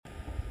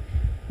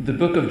The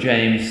book of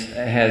James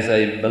has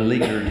a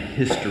beleaguered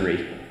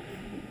history.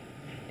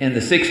 In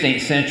the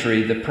 16th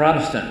century, the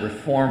Protestant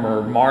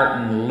reformer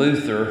Martin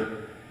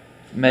Luther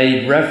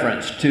made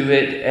reference to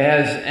it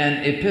as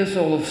an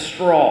epistle of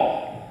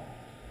straw.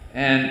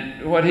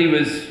 And what he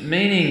was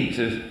meaning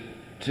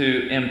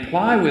to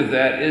imply with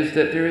that is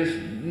that there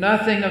is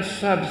nothing of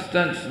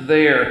substance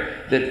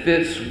there that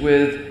fits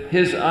with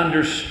his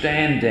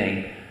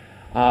understanding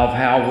of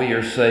how we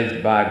are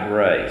saved by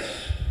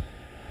grace.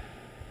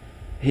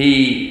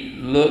 He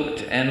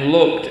looked and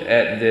looked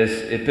at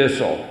this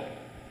epistle,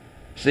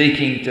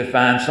 seeking to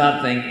find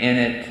something in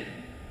it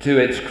to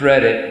its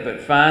credit,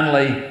 but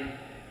finally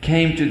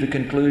came to the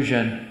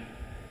conclusion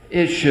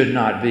it should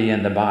not be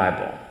in the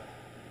Bible.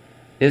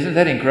 Isn't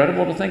that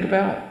incredible to think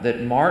about?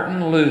 That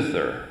Martin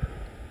Luther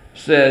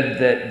said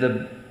that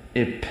the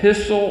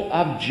epistle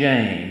of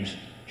James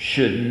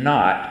should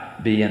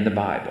not be in the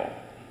Bible.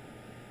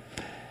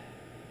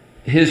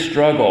 His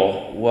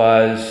struggle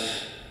was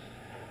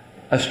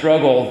a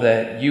struggle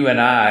that you and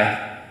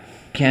I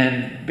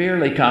can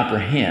barely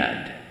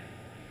comprehend.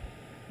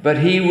 But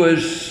he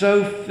was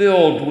so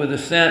filled with a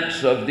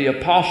sense of the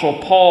Apostle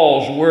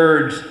Paul's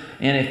words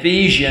in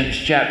Ephesians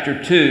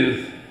chapter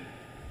 2,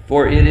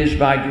 "For it is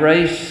by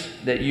grace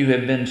that you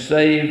have been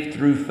saved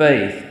through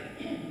faith."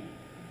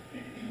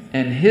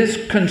 And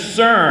his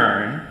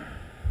concern,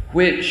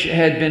 which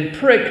had been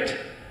pricked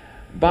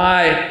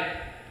by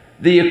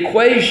the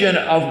equation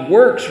of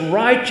works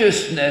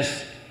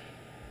righteousness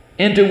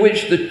into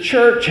which the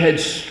church had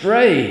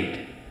strayed,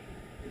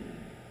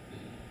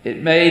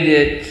 it made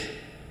it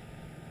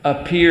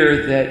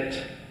appear that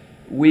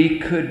we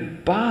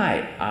could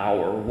buy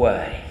our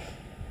way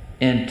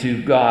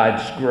into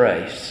God's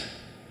grace.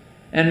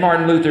 And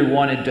Martin Luther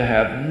wanted to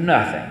have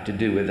nothing to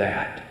do with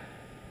that.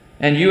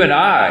 And you and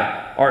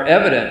I are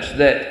evidence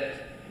that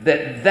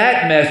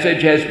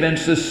message has been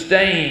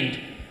sustained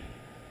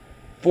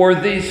for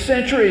these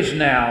centuries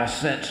now,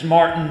 since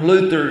Martin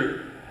Luther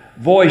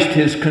voiced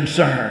his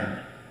concern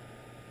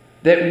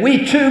that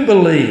we too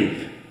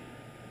believe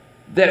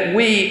that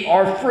we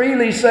are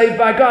freely saved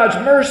by God's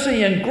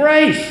mercy and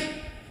grace,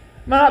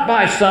 not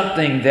by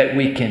something that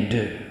we can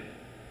do.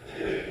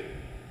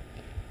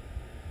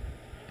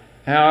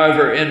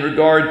 However, in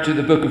regard to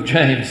the book of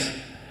James,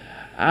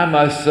 I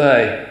must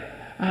say,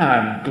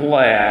 I'm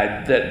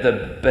glad that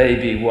the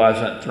baby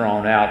wasn't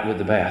thrown out with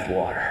the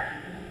bathwater.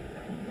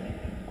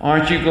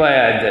 Aren't you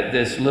glad that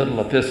this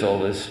little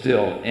epistle is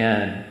still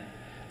in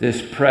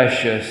this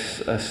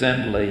precious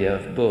assembly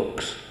of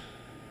books?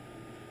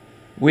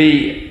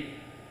 We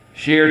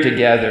share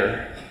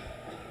together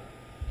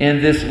in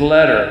this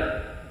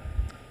letter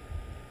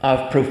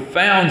of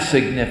profound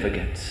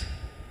significance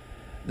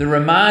the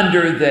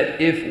reminder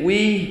that if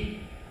we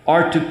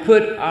are to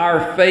put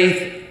our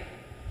faith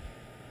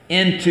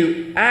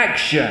into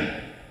action,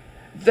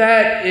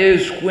 that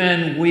is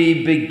when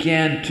we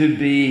begin to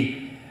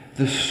be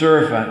the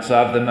servants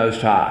of the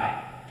Most High.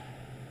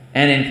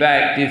 And in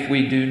fact, if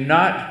we do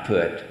not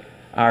put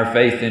our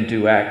faith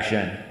into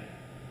action,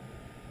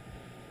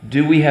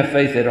 do we have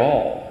faith at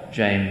all?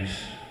 James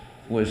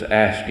was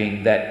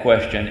asking that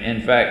question.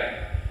 In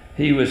fact,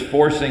 he was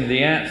forcing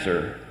the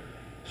answer.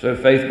 So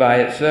faith by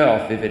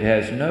itself, if it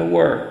has no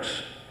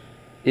works,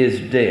 is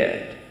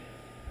dead,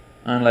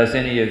 unless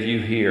any of you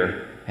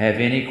here have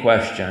any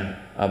question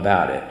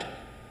about it.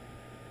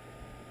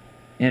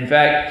 In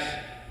fact,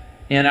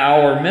 in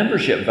our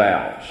membership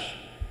vows,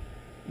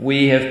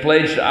 we have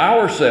pledged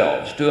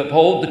ourselves to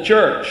uphold the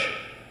church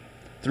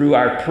through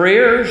our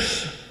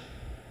prayers,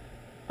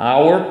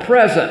 our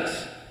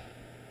presence,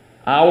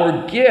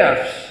 our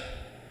gifts,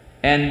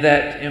 and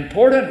that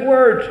important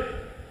word,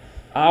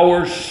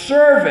 our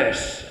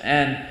service.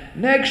 And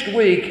next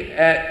week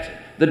at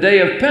the day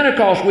of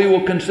Pentecost, we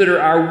will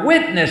consider our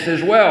witness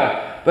as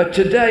well. But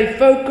today,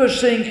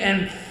 focusing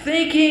and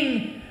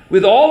thinking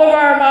with all of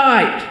our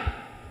might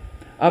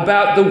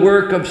about the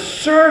work of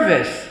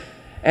service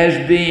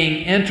as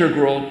being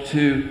integral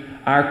to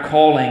our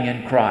calling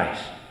in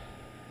Christ.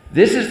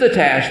 This is the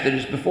task that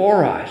is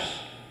before us.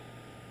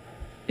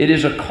 It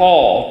is a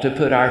call to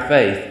put our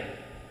faith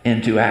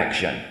into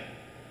action.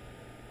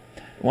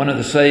 One of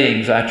the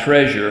sayings I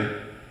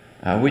treasure,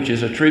 which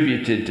is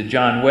attributed to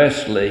John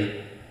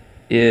Wesley,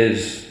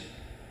 is,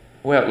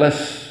 well,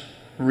 let's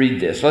read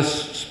this. Let's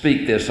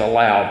speak this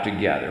aloud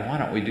together. Why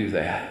don't we do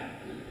that?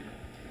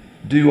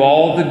 Do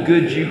all the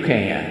good you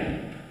can,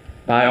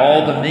 by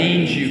all the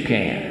means you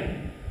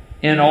can,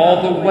 in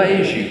all the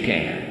ways you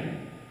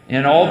can,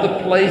 in all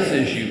the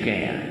places you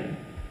can,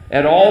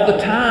 at all the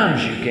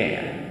times you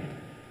can,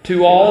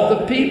 to all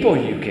the people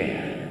you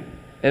can,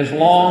 as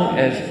long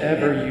as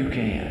ever you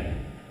can.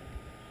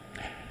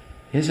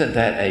 Isn't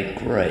that a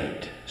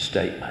great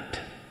statement?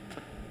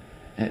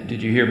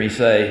 Did you hear me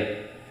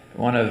say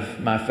one of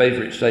my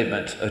favorite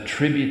statements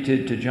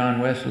attributed to John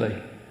Wesley?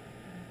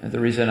 And the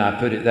reason I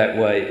put it that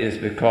way is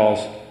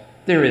because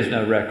there is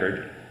no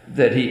record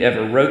that he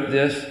ever wrote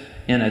this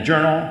in a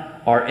journal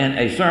or in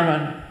a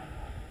sermon.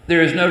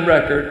 There is no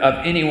record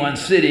of anyone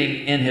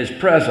sitting in his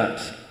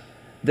presence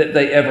that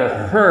they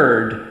ever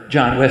heard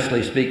John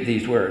Wesley speak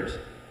these words.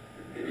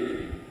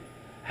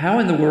 How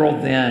in the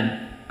world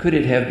then could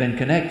it have been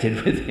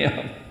connected with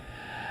him?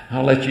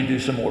 I'll let you do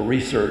some more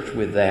research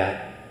with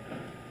that.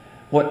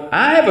 What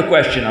I have a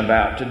question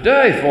about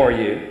today for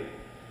you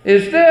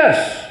is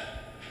this.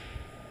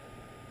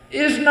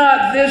 Is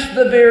not this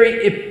the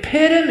very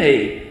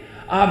epitome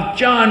of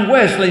John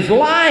Wesley's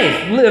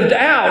life lived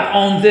out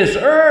on this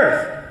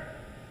earth?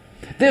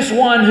 This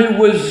one who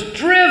was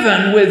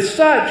driven with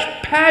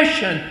such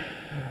passion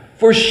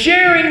for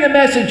sharing the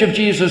message of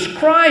Jesus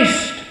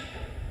Christ,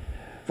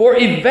 for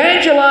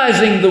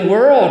evangelizing the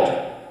world,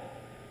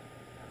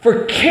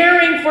 for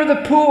caring for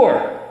the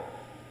poor.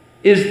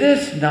 Is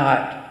this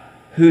not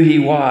who he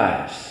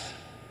was?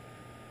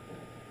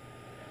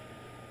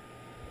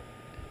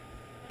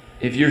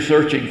 If you're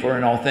searching for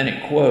an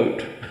authentic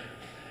quote,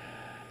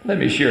 let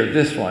me share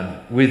this one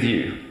with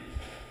you,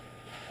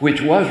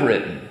 which was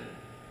written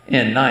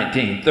in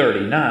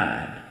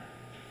 1939.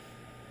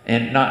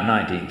 And not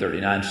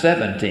 1939,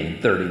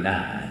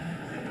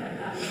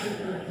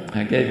 1739.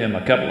 I gave him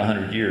a couple of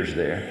hundred years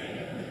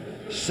there.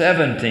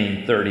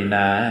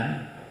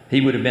 1739. He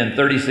would have been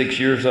 36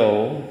 years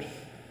old.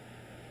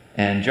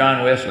 And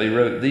John Wesley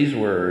wrote these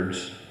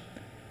words: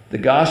 "The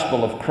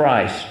gospel of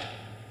Christ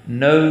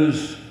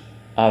knows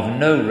of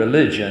no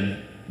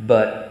religion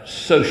but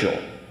social.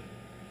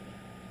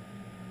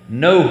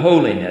 No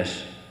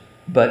holiness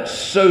but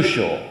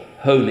social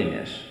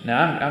holiness."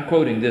 Now I'm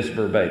quoting this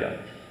verbatim.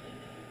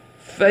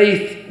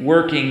 "Faith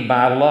working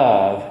by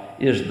love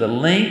is the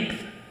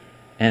length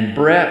and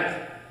breadth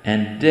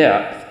and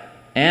depth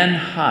and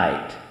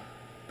height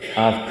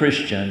of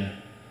Christian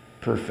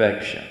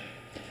perfection."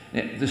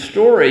 The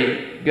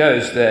story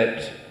goes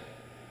that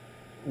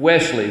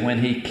Wesley, when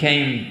he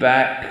came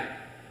back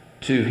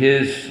to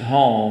his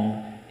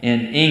home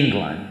in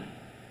England,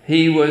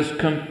 he was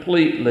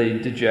completely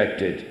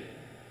dejected.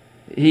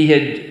 He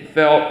had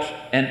felt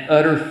an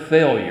utter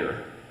failure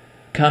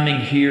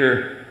coming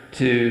here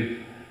to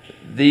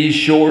these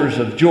shores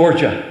of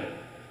Georgia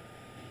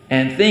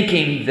and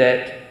thinking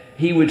that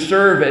he would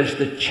serve as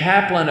the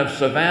chaplain of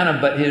Savannah,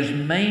 but his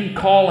main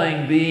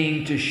calling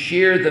being to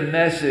share the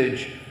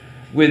message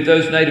with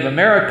those Native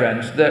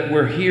Americans that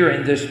were here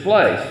in this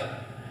place.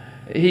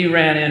 He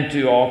ran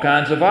into all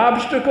kinds of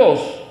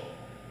obstacles.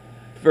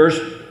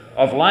 First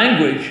of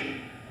language,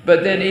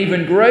 but then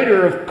even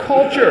greater of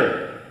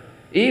culture.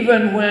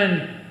 Even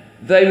when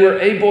they were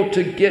able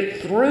to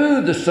get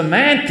through the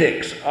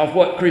semantics of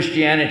what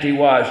Christianity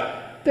was,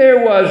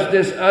 there was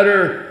this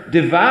utter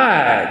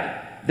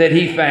divide that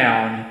he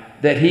found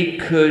that he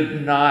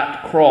could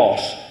not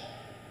cross.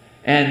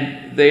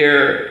 And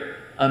there,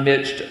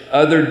 amidst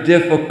other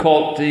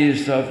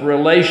difficulties of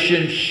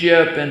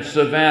relationship in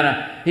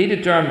Savannah, he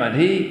determined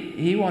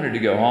he wanted to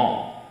go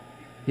home.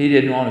 He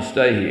didn't want to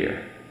stay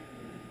here.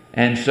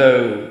 And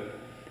so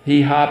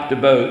he hopped a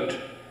boat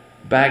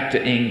back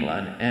to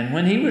England. And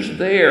when he was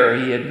there,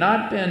 he had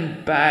not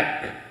been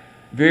back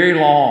very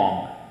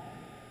long.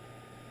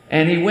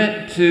 And he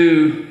went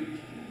to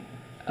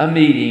a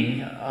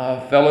meeting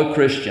of fellow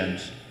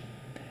Christians.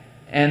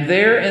 And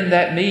there in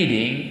that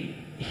meeting,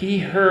 he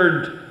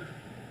heard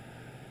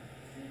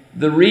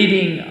the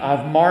reading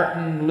of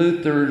Martin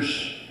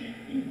Luther's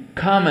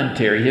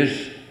commentary,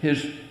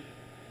 his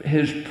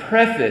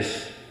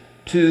preface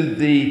to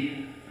the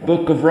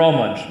book of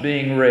Romans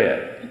being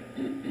read.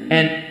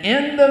 And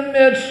in the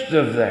midst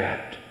of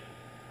that,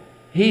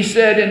 he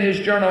said in his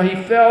journal, he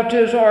felt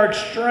his heart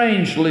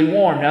strangely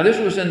warm. Now, this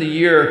was in the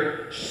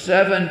year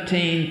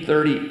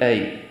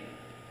 1738.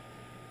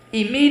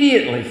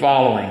 Immediately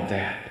following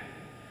that,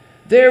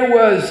 there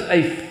was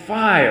a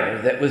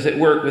fire that was at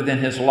work within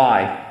his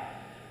life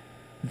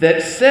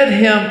that set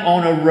him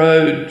on a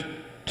road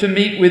to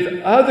meet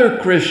with other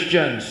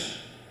Christians.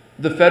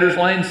 The Fetters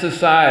Lane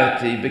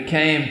Society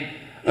became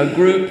a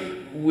group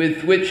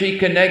with which he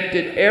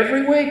connected.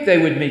 Every week they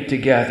would meet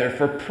together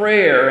for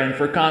prayer and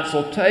for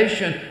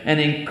consultation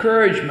and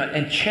encouragement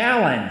and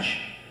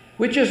challenge,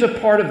 which is a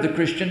part of the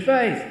Christian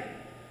faith.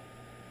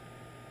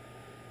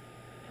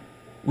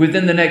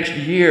 Within the next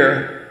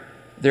year,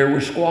 there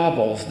were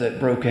squabbles that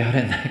broke out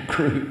in that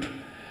group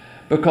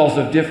because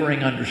of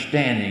differing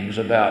understandings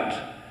about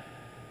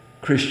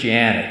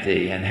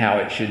Christianity and how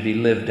it should be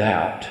lived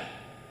out.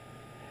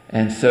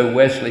 And so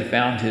Wesley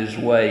found his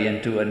way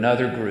into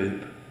another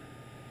group.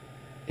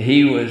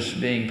 He was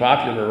being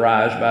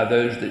popularized by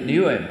those that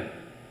knew him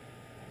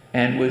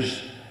and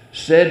was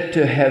said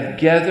to have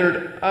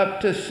gathered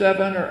up to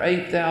 7,000 or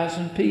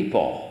 8,000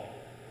 people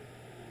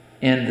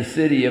in the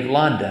city of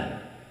London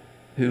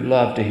who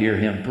loved to hear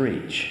him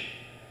preach.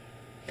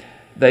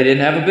 They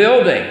didn't have a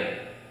building.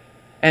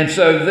 And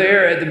so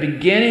there at the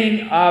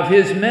beginning of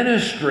his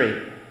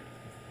ministry,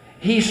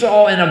 he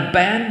saw an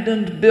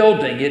abandoned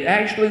building. It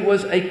actually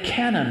was a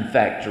cannon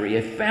factory,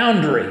 a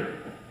foundry.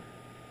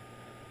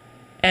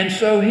 And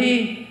so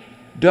he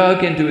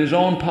dug into his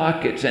own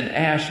pockets and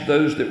asked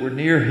those that were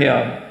near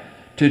him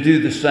to do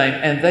the same.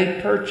 And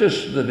they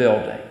purchased the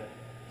building.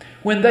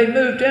 When they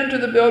moved into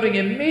the building,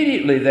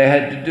 immediately they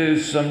had to do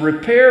some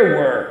repair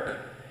work,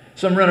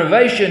 some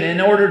renovation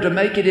in order to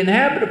make it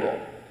inhabitable.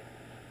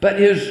 But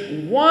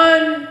his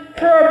one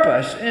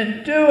purpose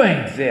in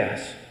doing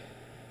this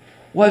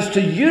was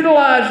to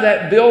utilize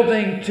that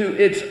building to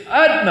its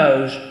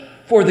utmost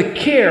for the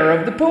care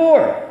of the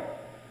poor.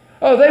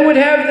 Oh, they would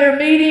have their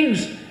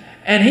meetings,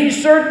 and he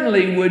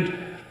certainly would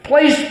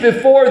place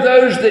before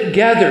those that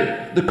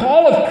gathered the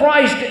call of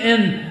Christ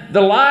in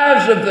the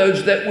lives of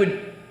those that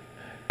would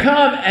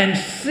come and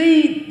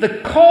see the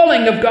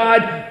calling of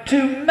God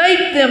to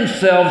make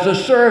themselves a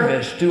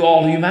service to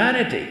all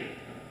humanity.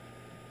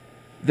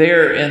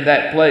 There in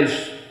that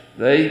place,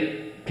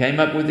 they came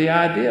up with the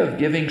idea of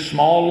giving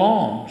small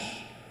loans.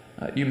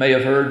 You may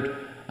have heard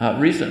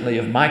recently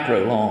of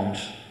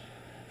microloans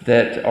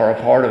that are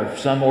a part of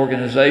some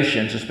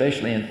organizations,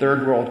 especially in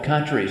third world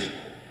countries,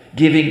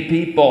 giving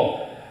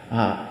people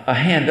a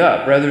hand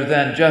up rather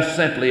than just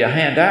simply a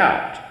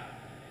handout,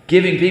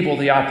 giving people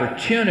the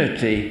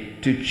opportunity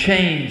to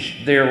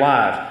change their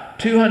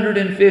lives.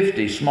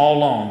 250 small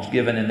loans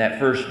given in that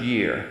first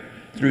year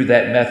through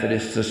that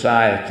Methodist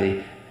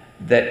society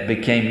that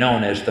became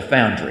known as the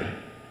Foundry.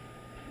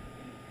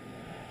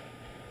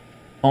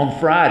 On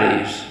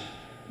Fridays,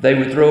 they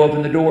would throw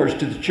open the doors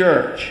to the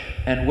church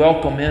and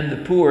welcome in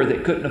the poor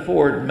that couldn't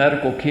afford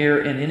medical care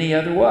in any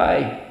other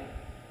way.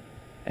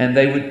 And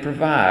they would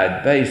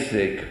provide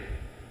basic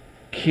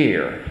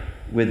care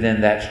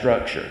within that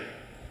structure.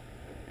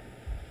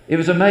 It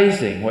was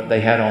amazing what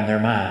they had on their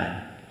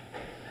mind.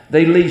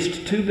 They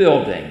leased 2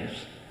 buildings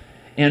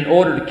in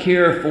order to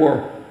care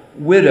for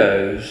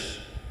widows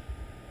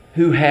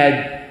who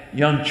had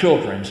young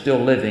children still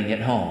living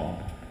at home.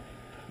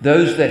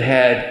 Those that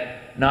had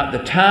not the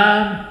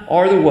time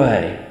or the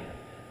way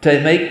to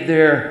make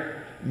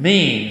their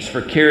means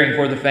for caring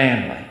for the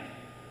family.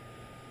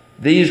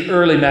 These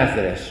early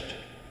Methodists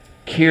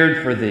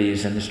cared for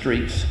these in the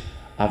streets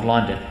of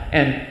London.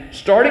 And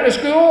starting a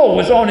school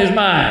was on his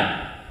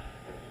mind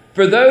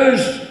for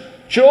those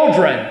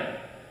children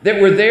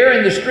that were there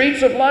in the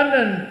streets of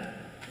London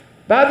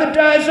by the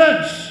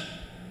dozens.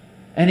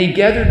 And he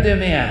gathered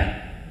them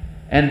in,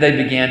 and they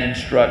began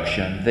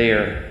instruction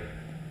there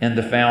in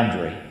the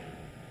Foundry.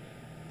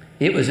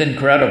 It was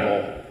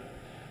incredible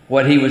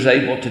what he was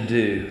able to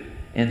do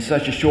in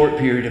such a short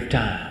period of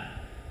time.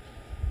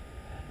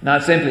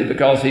 Not simply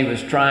because he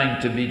was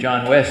trying to be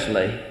John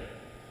Wesley,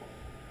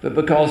 but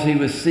because he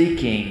was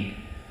seeking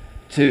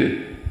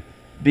to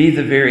be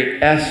the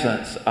very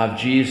essence of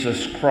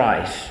Jesus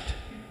Christ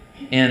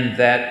in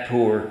that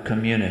poor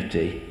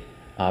community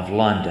of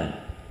London.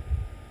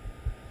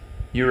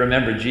 You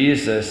remember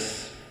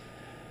Jesus,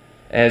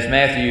 as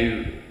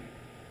Matthew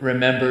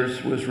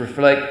remembers, was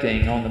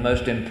reflecting on the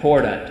most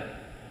important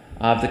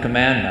of the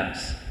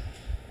commandments.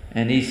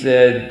 And he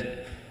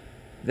said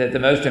that the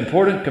most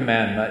important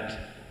commandment,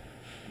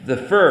 the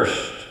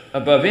first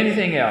above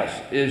anything else,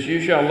 is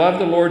you shall love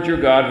the Lord your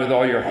God with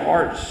all your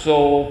heart,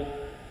 soul,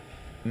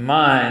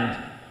 mind,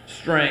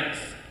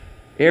 strength,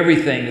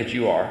 everything that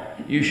you are.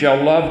 You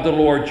shall love the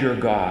Lord your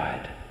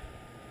God.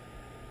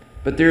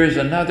 But there is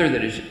another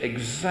that is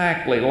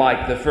exactly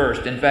like the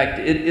first. In fact,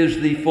 it is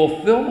the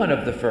fulfillment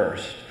of the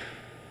first.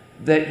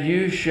 That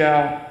you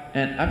shall,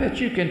 and I bet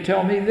you can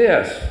tell me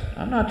this.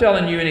 I'm not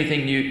telling you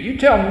anything new. You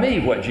tell me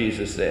what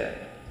Jesus said.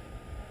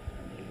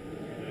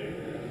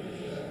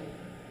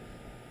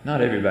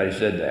 Not everybody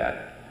said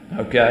that,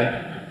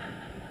 okay?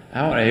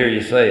 I want to hear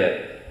you say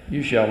it.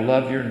 You shall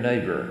love your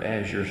neighbor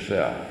as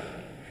yourself.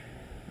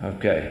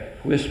 Okay,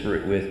 whisper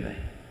it with me.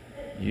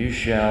 You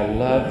shall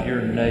love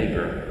your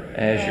neighbor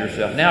as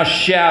yourself. Now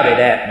shout it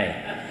at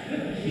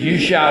me. You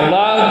shall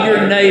love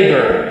your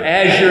neighbor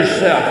as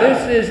yourself.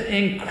 This is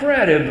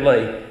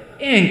incredibly,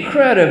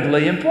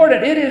 incredibly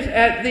important. It is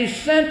at the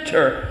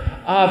center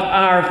of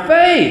our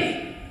faith.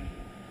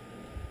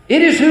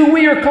 It is who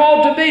we are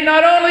called to be,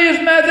 not only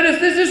as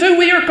Methodists, this is who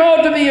we are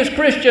called to be as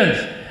Christians,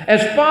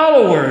 as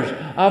followers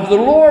of the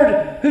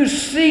Lord who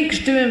seeks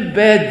to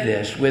embed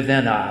this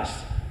within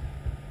us.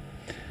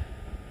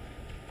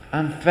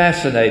 I'm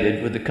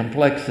fascinated with the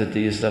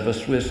complexities of a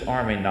Swiss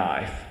Army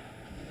knife.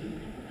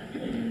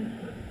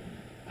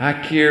 I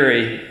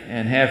carry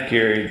and have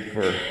carried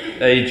for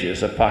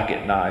ages a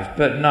pocket knife,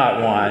 but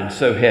not one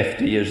so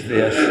hefty as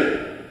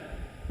this.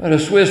 But a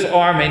Swiss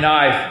Army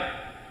knife,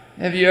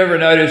 have you ever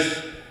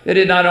noticed that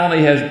it not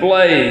only has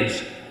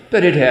blades,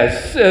 but it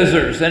has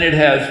scissors, and it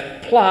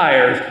has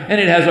pliers, and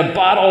it has a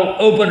bottle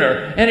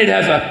opener, and it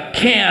has a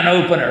can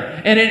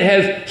opener, and it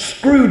has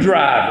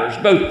screwdrivers,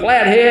 both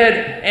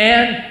flathead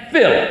and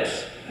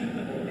Phillips.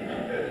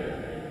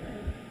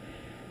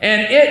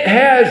 And it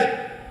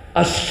has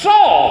a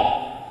saw.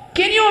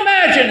 Can you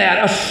imagine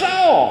that? A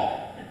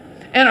saw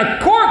and a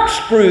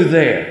corkscrew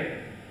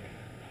there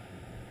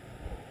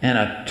and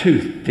a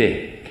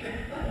toothpick.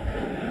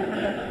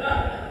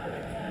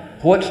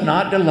 What's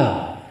not to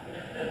love?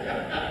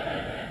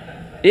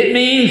 It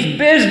means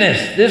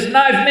business. This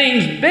knife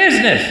means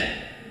business.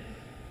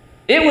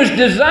 It was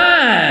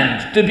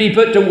designed to be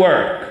put to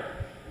work.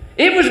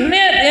 It was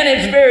meant in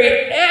its very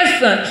essence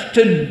essence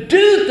to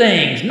do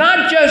things,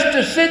 not just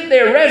to sit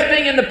there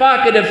resting in the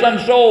pocket of some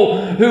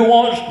soul who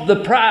wants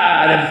the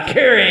pride of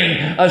carrying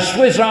a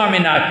Swiss Army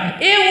knife.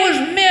 It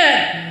was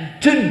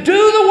meant to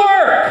do the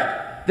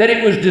work that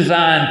it was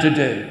designed to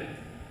do.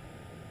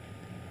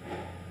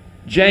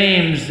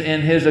 James,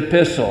 in his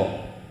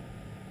epistle,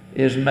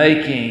 is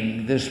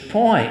making this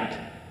point.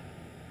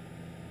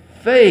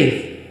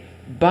 Faith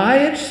by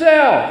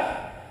itself,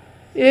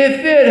 if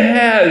it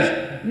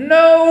has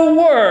no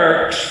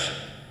works,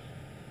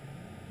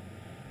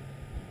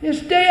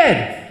 is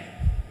dead.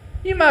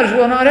 You might as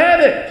well not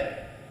have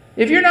it.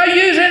 If you're not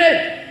using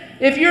it,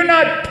 if you're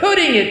not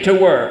putting it to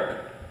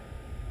work,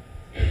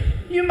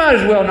 you might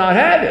as well not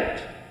have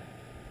it.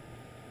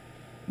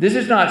 This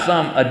is not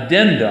some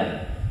addendum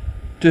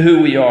to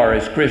who we are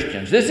as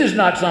Christians. This is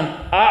not some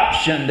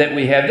option that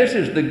we have. This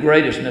is the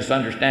greatest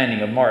misunderstanding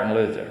of Martin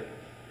Luther.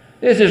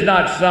 This is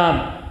not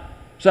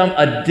some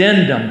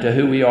addendum to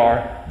who we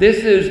are. This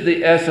is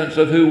the essence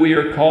of who we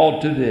are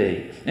called to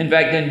be. In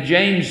fact, in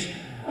James,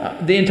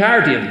 the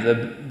entirety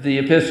of the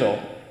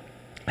epistle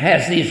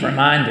has these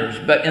reminders.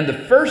 But in the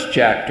first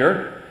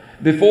chapter,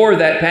 before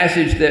that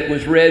passage that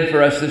was read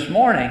for us this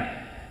morning,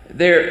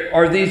 there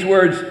are these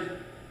words,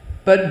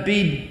 "But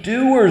be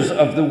doers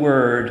of the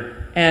word,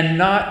 and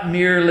not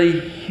merely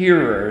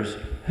hearers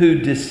who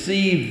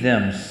deceive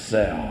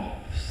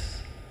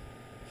themselves."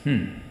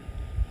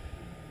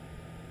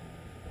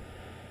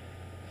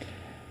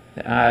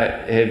 I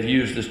have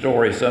used the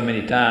story so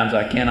many times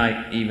I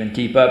cannot even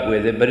keep up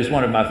with it, but it's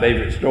one of my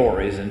favorite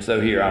stories, and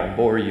so here I'll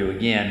bore you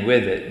again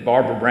with it.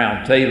 Barbara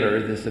Brown Taylor,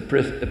 this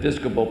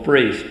Episcopal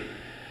priest,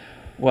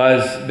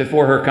 was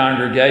before her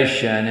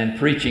congregation and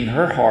preaching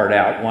her heart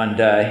out one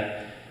day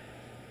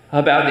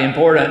about the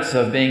importance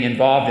of being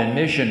involved in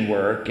mission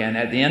work. And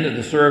at the end of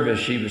the service,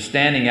 she was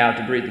standing out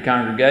to greet the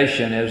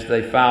congregation as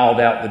they filed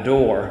out the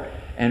door.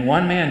 And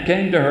one man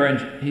came to her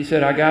and he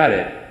said, "I got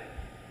it."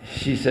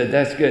 She said,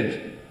 "That's good."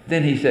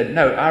 Then he said,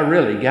 "No, I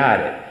really got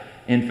it.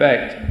 In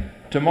fact,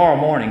 tomorrow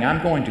morning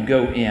I'm going to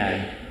go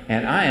in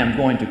and I am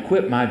going to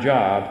quit my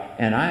job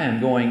and I am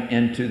going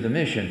into the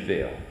mission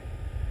field."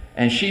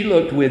 And she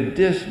looked with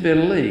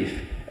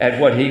disbelief at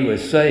what he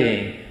was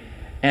saying.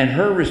 And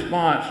her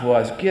response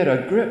was, "Get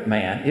a grip,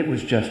 man. It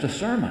was just a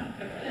sermon."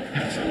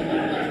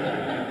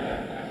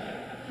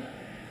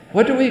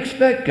 What do we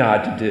expect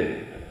God to do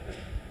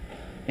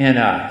in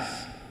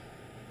us?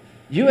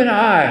 You and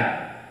I,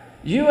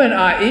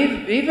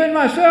 even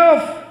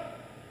myself,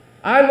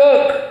 I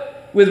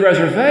look with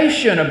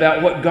reservation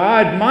about what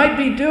God might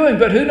be doing,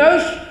 but who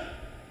knows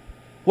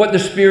what the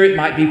Spirit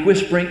might be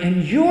whispering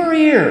in your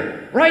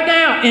ear right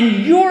now,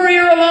 in your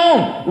ear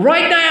alone,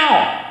 right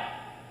now.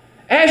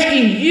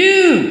 Asking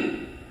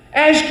you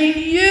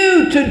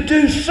to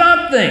do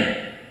something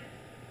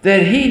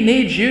that He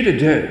needs you to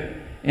do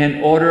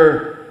in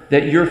order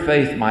that your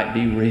faith might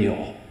be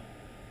real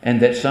and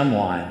that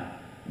someone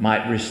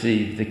might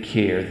receive the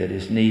care that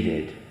is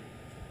needed.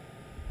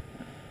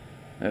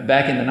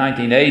 Back in the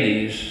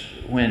 1980s,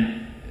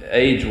 when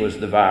AIDS was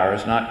the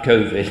virus, not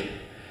COVID,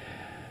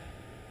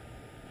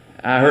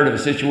 I heard of a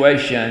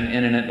situation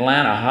in an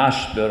Atlanta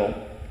hospital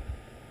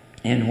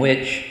in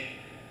which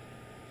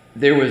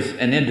there was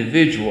an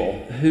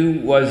individual who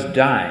was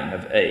dying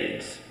of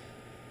AIDS.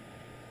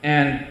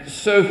 And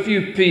so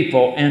few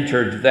people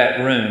entered that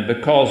room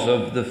because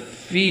of the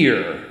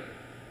fear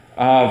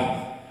of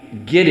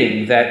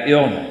getting that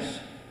illness.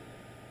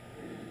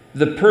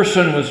 The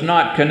person was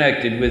not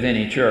connected with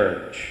any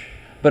church,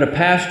 but a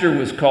pastor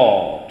was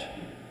called.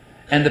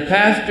 And the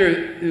pastor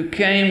who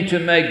came to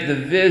make the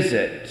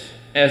visit,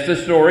 as the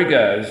story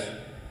goes,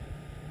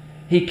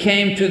 he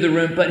came to the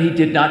room, but he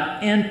did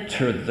not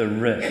enter the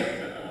room.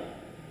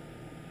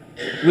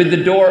 With the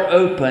door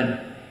open,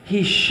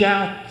 he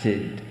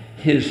shouted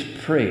his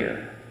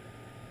prayer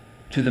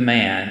to the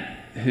man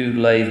who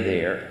lay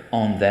there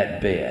on that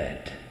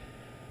bed,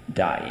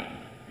 dying.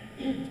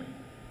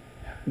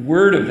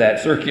 Word of that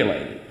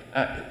circulated.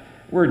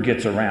 Word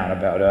gets around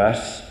about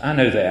us. I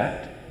know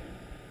that.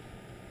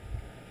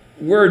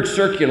 Word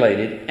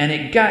circulated, and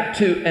it got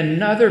to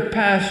another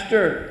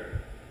pastor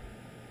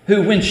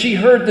who, when she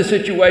heard the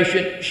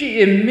situation,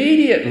 she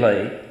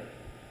immediately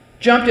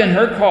jumped in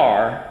her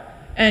car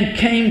and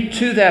came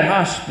to that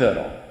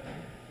hospital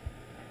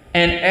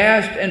and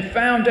asked and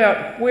found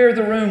out where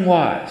the room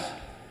was.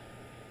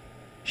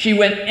 She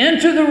went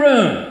into the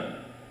room.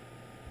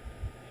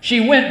 She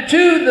went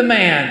to the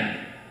man,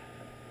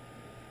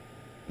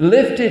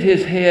 lifted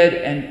his head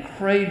and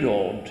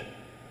cradled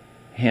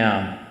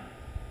him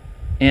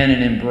in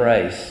an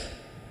embrace,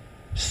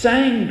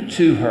 sang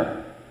to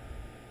her,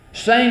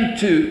 sang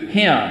to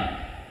him,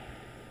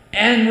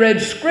 and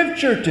read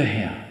scripture to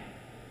him,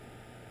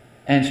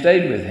 and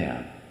stayed with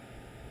him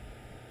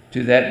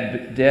to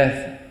that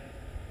death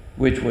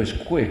which was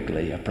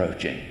quickly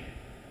approaching.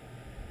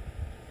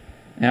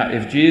 Now,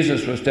 if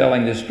Jesus was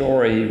telling this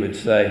story, he would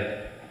say,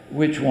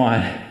 which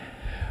one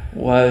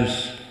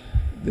was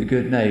the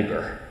good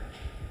neighbor?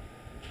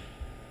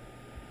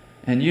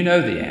 And you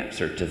know the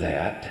answer to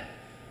that.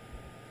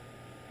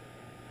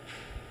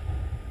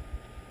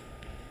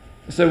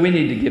 So we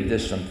need to give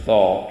this some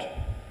thought.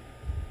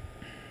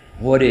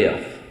 What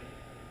if?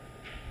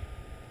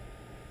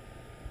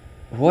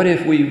 What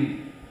if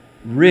we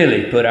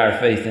really put our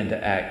faith into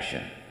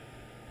action?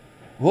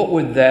 What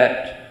would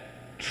that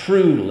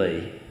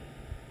truly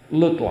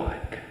look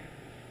like?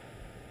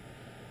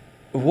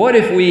 What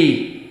if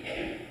we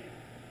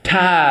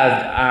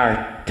tithed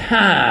our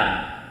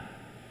time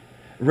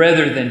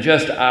rather than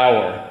just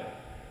our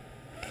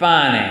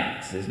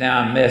finances?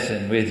 Now I'm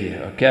messing with you,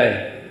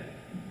 okay?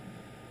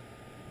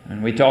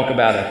 When we talk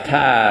about a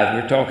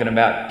tithe, we're talking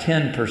about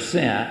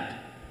 10%.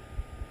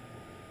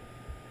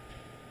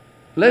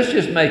 Let's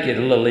just make it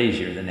a little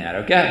easier than that,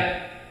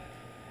 okay?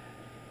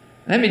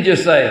 Let me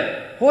just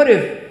say, what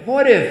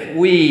if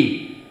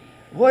we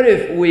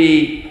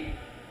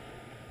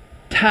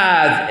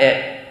tithe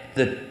at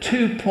the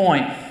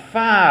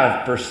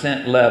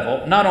 2.5%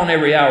 level, not on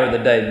every hour of the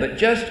day, but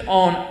just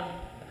on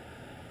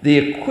the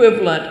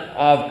equivalent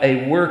of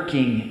a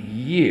working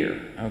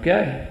year,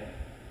 okay?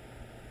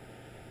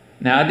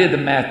 Now, I did the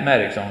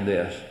mathematics on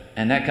this,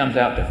 and that comes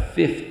out to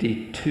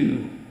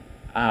 52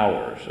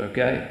 hours,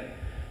 okay?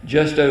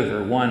 Just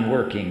over one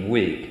working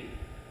week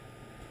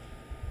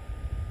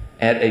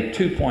at a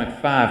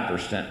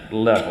 2.5%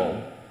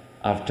 level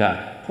of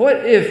time.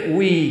 What if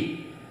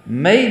we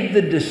made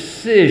the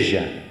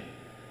decision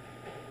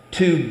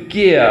to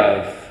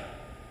give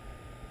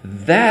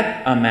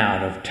that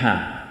amount of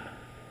time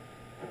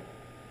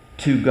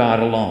to God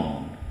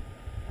alone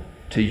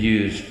to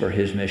use for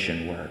His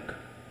mission work?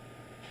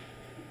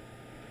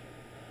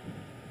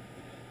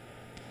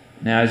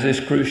 Now, is this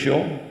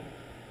crucial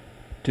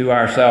to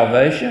our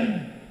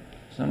salvation?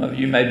 Some of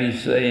you may be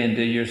saying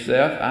to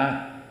yourself,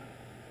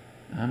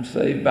 I'm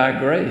saved by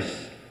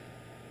grace.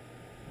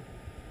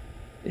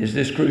 Is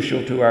this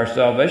crucial to our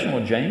salvation?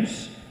 Well,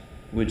 James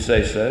would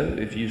say so.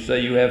 If you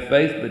say you have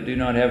faith but do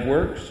not have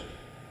works,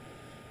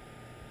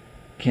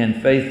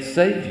 can faith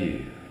save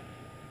you?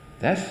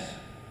 That's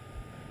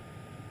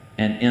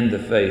an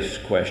in-the-face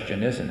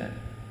question, isn't it?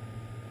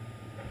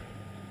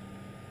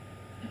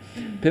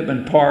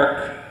 Pittman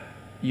Park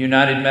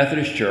United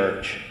Methodist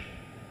Church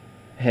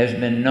has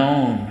been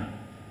known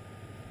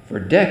for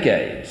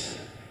decades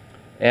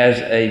as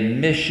a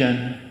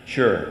mission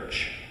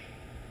church,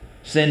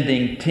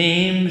 sending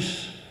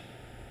teams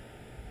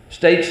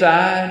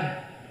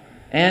stateside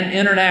and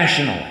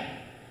internationally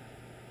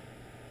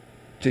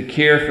to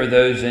care for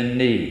those in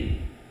need,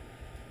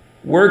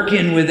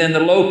 working within the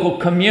local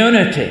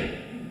community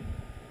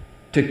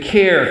to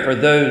care for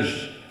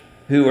those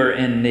who are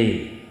in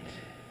need.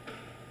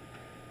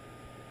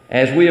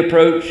 As we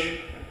approach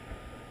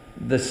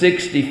the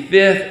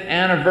 65th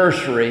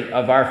anniversary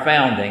of our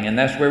founding, and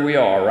that's where we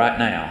are right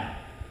now,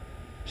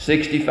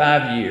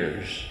 65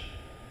 years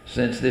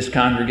since this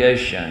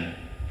congregation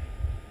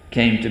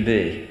came to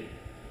be.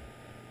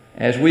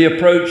 As we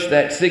approach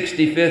that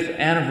 65th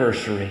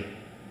anniversary,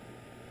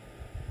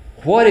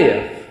 what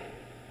if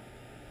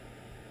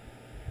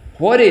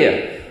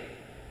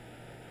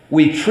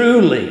we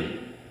truly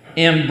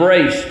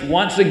embraced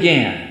once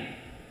again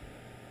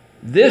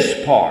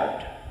this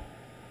part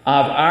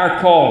of our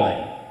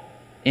calling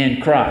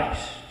in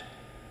Christ?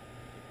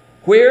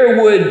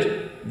 Where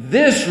would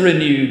this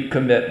renewed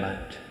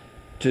commitment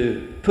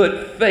to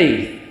put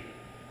faith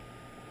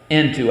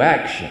into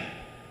action,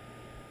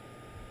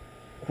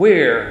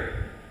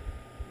 where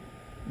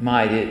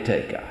might it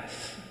take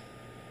us?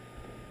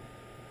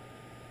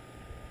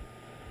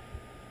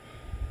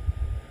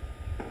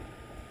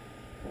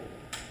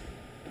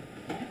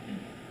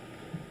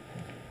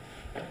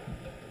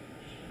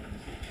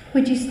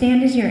 Would you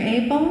stand as you're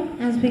able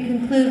as we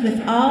conclude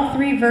with all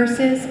three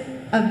verses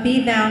of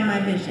Be Thou My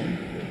Vision?